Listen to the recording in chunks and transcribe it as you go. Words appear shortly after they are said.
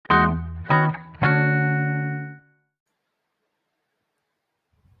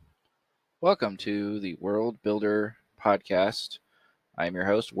Welcome to the World Builder Podcast. I am your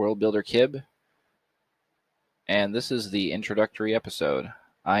host, World Builder Kib, and this is the introductory episode.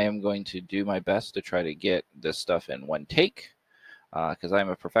 I am going to do my best to try to get this stuff in one take because I'm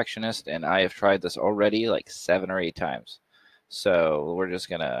a perfectionist and I have tried this already like 7 or 8 times. So we're just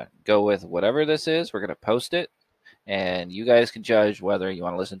going to go with whatever this is. We're going to post it, and you guys can judge whether you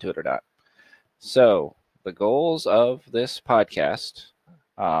want to listen to it or not. So the goals of this podcast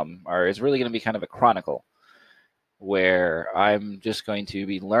is really going to be kind of a chronicle where I'm just going to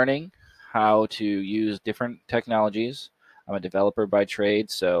be learning how to use different technologies. I'm a developer by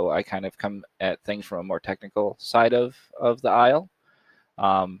trade, so I kind of come at things from a more technical side of the aisle.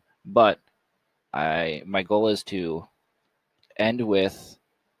 But my goal is to end with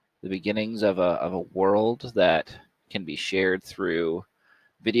the beginnings of a world that can be shared through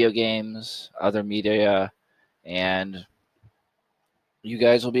video games, other media, and you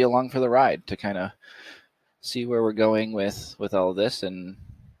guys will be along for the ride to kind of see where we're going with all of this. And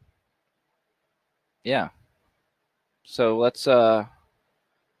yeah, so let's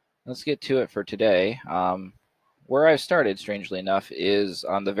get to it for today. Where I started, strangely enough, is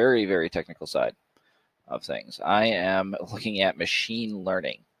on the very, very technical side of things. I am looking at machine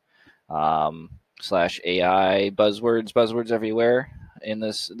learning slash AI buzzwords everywhere in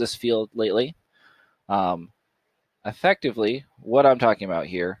this field lately. Effectively, what I'm talking about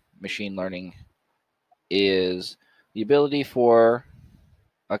here, machine learning, is the ability for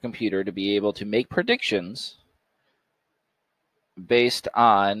a computer to be able to make predictions based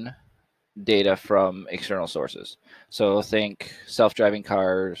on data from external sources. So think self-driving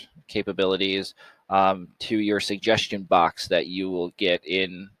cars capabilities to your suggestion box that you will get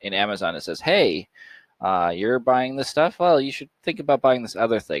in Amazon. It says, hey, you're buying this stuff? Well, you should think about buying this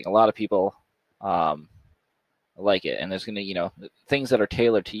other thing. A lot of people like it, and there's going to, things that are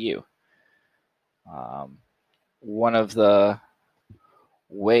tailored to you. One of the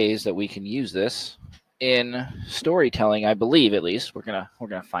ways that we can use this in storytelling, I believe, at least, we're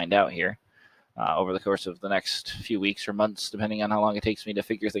gonna find out here over the course of the next few weeks or months, depending on how long it takes me to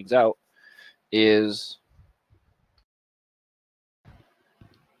figure things out, is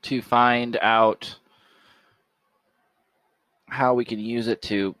to find out how we can use it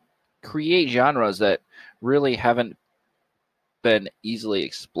to create genres that really haven't been easily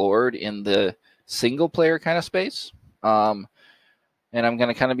explored in the single player kind of space. And I'm going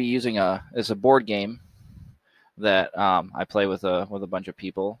to kind of be using as a board game that I play with a bunch of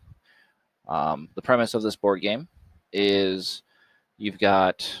people. The premise of this board game is you've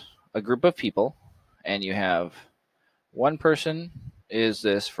got a group of people, and you have one person is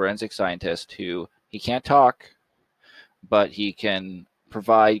this forensic scientist who he can't talk, but he can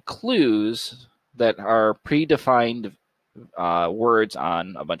provide clues that are predefined words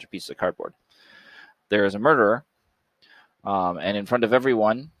on a bunch of pieces of cardboard. There is a murderer, and in front of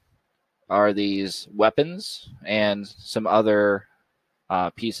everyone are these weapons and some other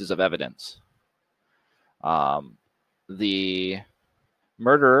pieces of evidence. The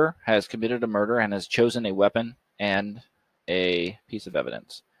murderer has committed a murder and has chosen a weapon and a piece of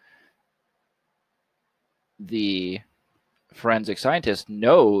evidence. The forensic scientist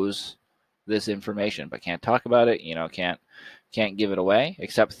knows this information but can't talk about it, can't give it away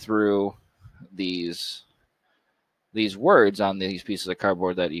except through these words on these pieces of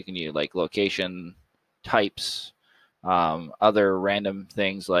cardboard that you can use, like location, types, other random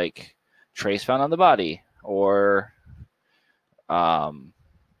things like trace found on the body, or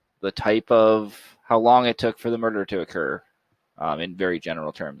the type of how long it took for the murder to occur, in very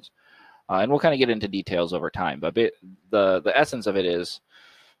general terms. And we'll kind of get into details over time, but the essence of it is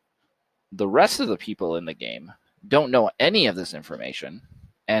the rest of the people in the game don't know any of this information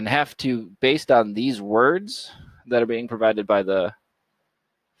and have to, based on these words that are being provided by the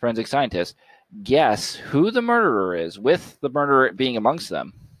forensic scientist, guess who the murderer is, with the murderer being amongst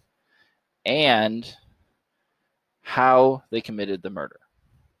them, and how they committed the murder.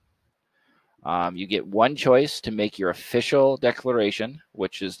 You get one choice to make your official declaration,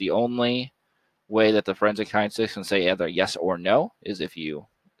 which is the only way that the forensic scientist can say either yes or no, is if you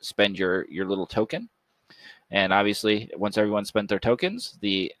spend your little token. And obviously, once everyone spent their tokens,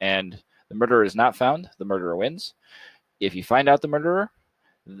 and the murderer is not found, the murderer wins. If you find out the murderer,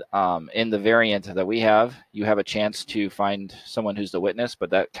 in the variant that we have, you have a chance to find someone who's the witness,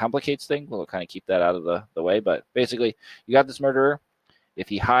 but that complicates things. We'll kind of keep that out of the way. But basically, you got this murderer. If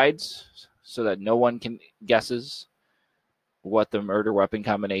he hides so that no one can guesses what the murder weapon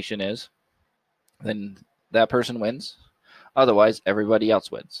combination is, then that person wins. Otherwise, everybody else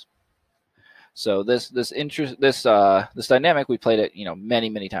wins. So this dynamic, we played it,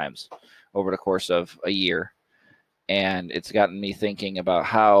 many times over the course of a year. And it's gotten me thinking about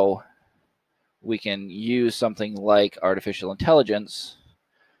how we can use something like artificial intelligence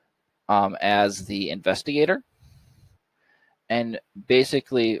as the investigator and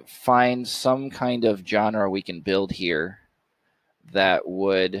basically find some kind of genre we can build here that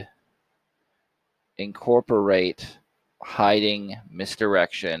would incorporate hiding,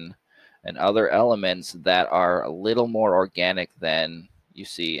 misdirection, and other elements that are a little more organic than you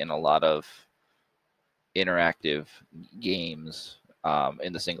see in a lot of interactive games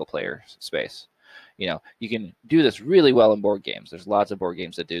in the single player space. You know, you can do this really well in board games. There's lots of board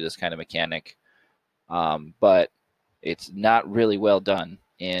games that do this kind of mechanic, but it's not really well done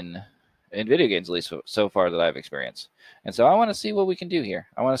in video games, at least so far that I've experienced. And so I want to see what we can do here.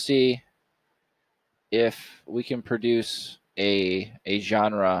 I want to see if we can produce a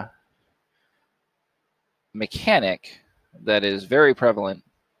genre mechanic that is very prevalent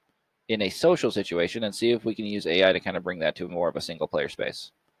in a social situation, and see if we can use AI to kind of bring that to more of a single player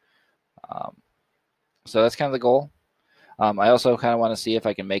space. So that's kind of the goal. I also kind of want to see if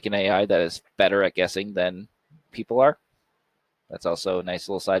I can make an AI that is better at guessing than people are. That's also a nice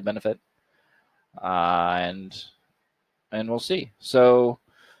little side benefit. And we'll see. So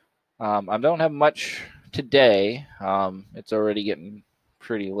I don't have much today. It's already getting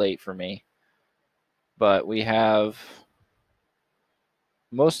pretty late for me. But we have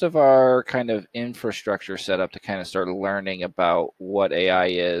most of our kind of infrastructure set up to kind of start learning about what AI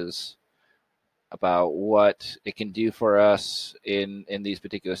is, about what it can do for us in these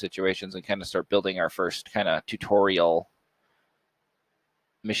particular situations, and kind of start building our first kind of tutorial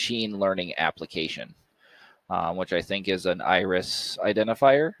machine learning application, which I think is an iris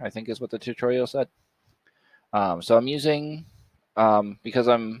identifier, I think is what the tutorial said. So I'm using, because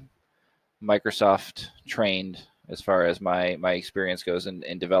I'm Microsoft trained as far as my experience goes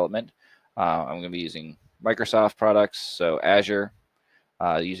in development, I'm going to be using Microsoft products, so Azure,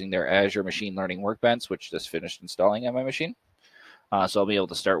 using their Azure Machine Learning Workbench, which just finished installing on my machine. So I'll be able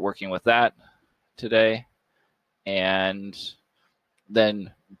to start working with that today, and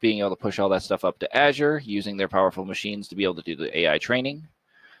then being able to push all that stuff up to Azure, using their powerful machines to be able to do the AI training.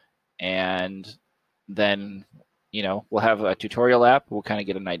 And then, you know, we'll have a tutorial app. We'll kind of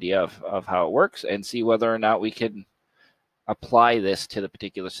get an idea of how it works and see whether or not we can apply this to the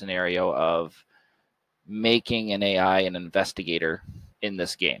particular scenario of making an AI an investigator in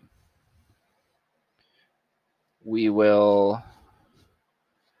this game. We will,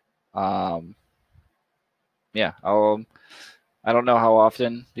 yeah, I don't know how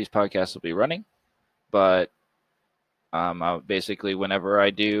often these podcasts will be running, but basically whenever I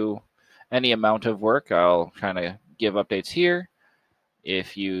do any amount of work, I'll kind of give updates here.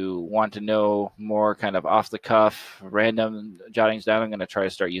 If you want to know more kind of off the cuff, random jottings down, I'm going to try to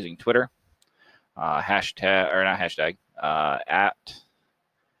start using Twitter. Hashtag, or not hashtag, at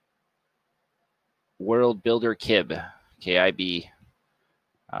World Builder Kib, KIB.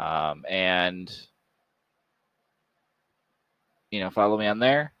 And, you know, follow me on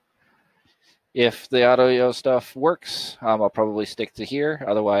there. If the audio stuff works, I'll probably stick to here.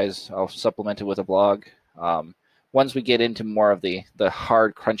 Otherwise, I'll supplement it with a blog. Once we get into more of the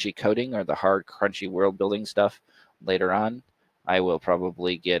hard, crunchy coding or the hard, crunchy world building stuff later on, I will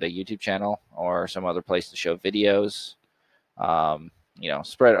probably get a YouTube channel or some other place to show videos. You know,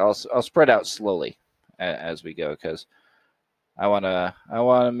 I'll spread out slowly as we go, because I want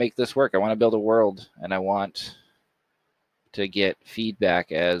to make this work. I want to build a world, and I want to get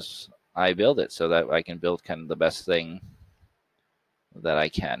feedback as I build it, so that I can build kind of the best thing that I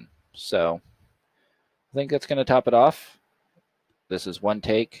can. So I think that's going to top it off. This is one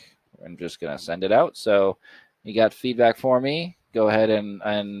take. I'm just going to send it out. So you got feedback for me, go ahead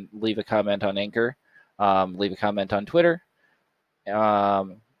and leave a comment on Anchor, leave a comment on Twitter,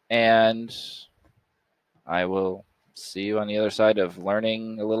 and I will see you on the other side of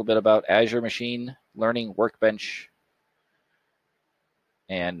learning a little bit about Azure Machine Learning Workbench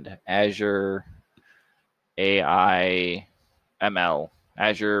and Azure AI ML,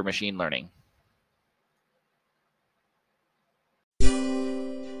 Azure Machine Learning.